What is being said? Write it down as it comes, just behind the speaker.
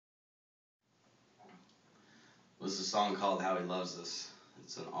was a song called How He Loves Us.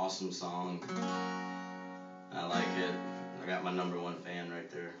 It's an awesome song. I like it. I got my #1 fan right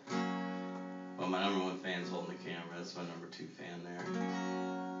there. Well, my #1 fan's holding the camera. That's my #2 fan there.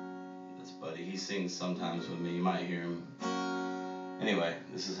 That's Buddy. He sings sometimes with me. You might hear him. Anyway,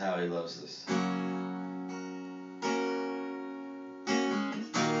 this is How He Loves Us.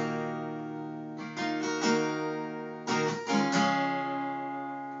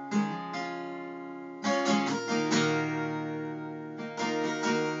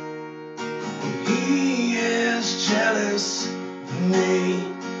 He is jealous of me.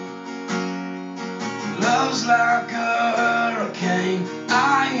 Love's like a hurricane.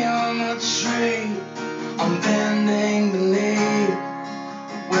 I am a tree. I'm bending beneath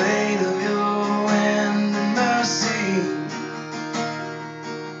the weight of your wind and mercy.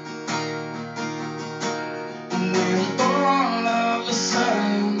 When all of a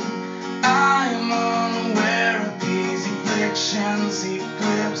sudden I am unaware of these afflictions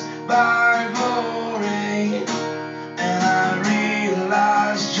eclipsed by glory, and I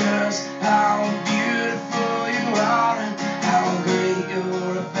realize just how beautiful you are and how great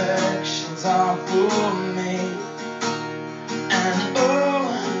your affections are for me. And oh,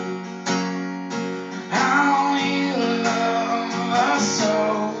 how you love us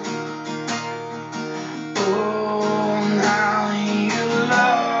so. Oh, and how you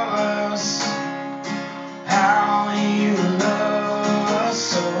love us. How you love us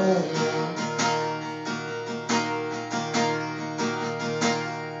so.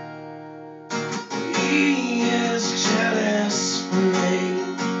 He is jealous for me.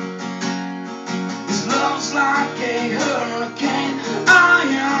 His love's like a hurricane. I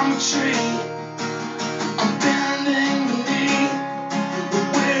am a tree. I'm bending beneath the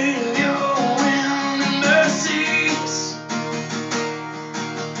weight of your wind and mercies.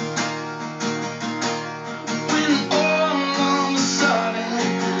 When all of a sudden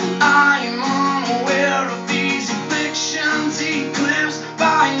I am unaware of these afflictions eclipsed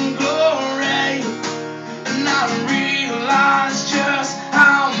by glory, and I realize just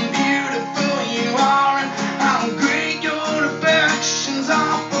how beautiful you are and how great your affections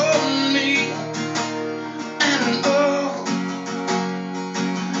are for me. And oh,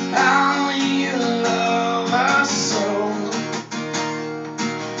 how you love us so.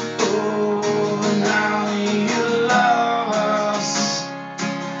 Oh, and how you love us.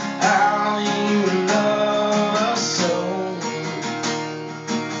 How you love us so.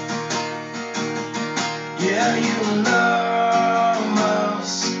 Yeah, you love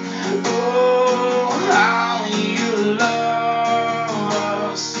us. Oh, how you love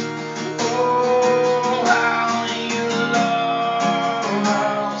us. Oh, how you love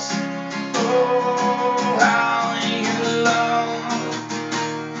us. Oh, how you love.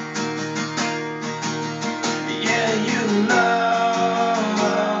 Yeah, you love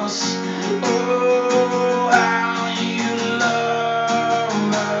us. Oh, how you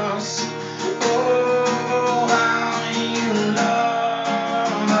love us. Oh, how you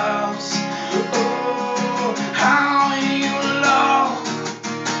love us. Oh, how you love.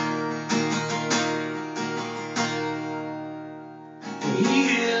 He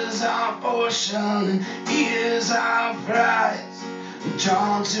is our portion, He is our prize,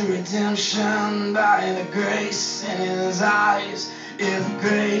 drawn to redemption by the grace in His eyes. If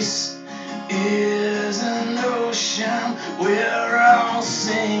grace is an ocean, we're all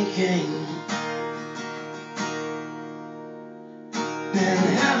sinking. Then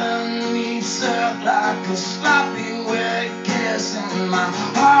heaven meets earth like a sloppy wet kiss, and my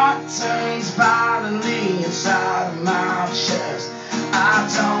heart turns violently inside of my chest. I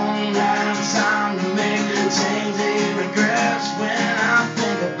don't have time to make tainted regrets when I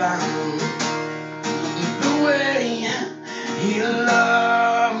think about the way He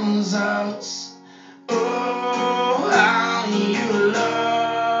loves us. Oh, how you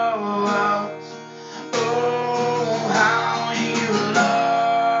love us. Oh, how you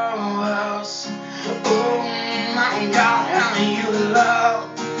love us. Oh, my God, how you love.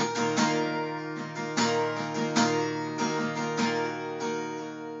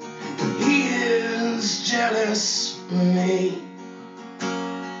 He is jealous of me.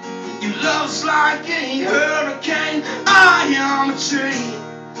 Your love's like a hurricane. I am a tree.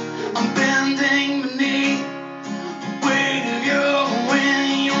 I'm bending beneath the weight of your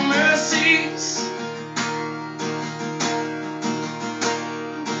wind, your mercies.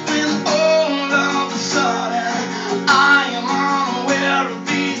 When all of a sudden I am unaware of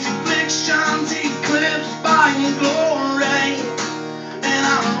these afflictions eclipsed by your glory, and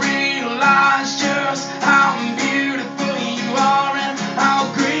I realize just how beautiful you are and how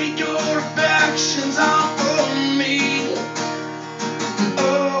great your affections are for me.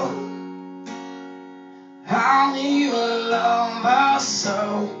 us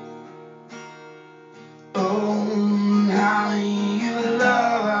so. Oh, how you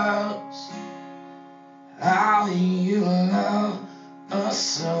love us, how you love us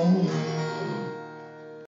so.